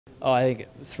Oh, I think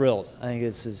thrilled. I think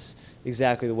this is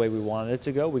exactly the way we wanted it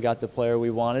to go. We got the player we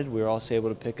wanted. We were also able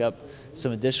to pick up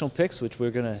some additional picks, which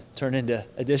we're going to turn into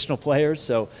additional players.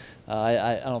 So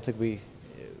I don't think we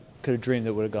could have dreamed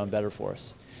that would have gone better for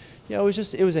us. You know,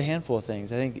 it was a handful of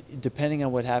things. I think depending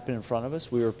on what happened in front of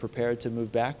us, we were prepared to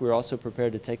move back. We were also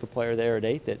prepared to take a player there at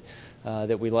 8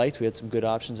 that we liked. We had some good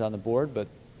options on the board, but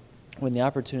when the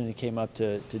opportunity came up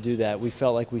to do that, we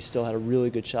felt like we still had a really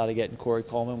good shot at getting Corey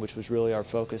Coleman, which was really our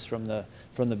focus from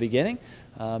the beginning,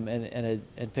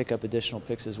 and pick up additional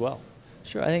picks as well.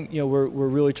 Sure, I think we're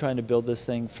really trying to build this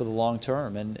thing for the long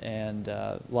term, and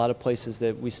a lot of places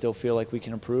that we still feel like we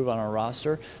can improve on our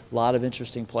roster. A lot of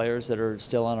interesting players that are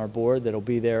still on our board that'll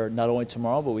be there not only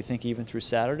tomorrow, but we think even through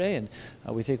Saturday, and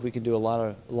we think we can do a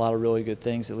lot of really good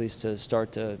things, at least to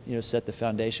start to set the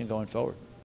foundation going forward.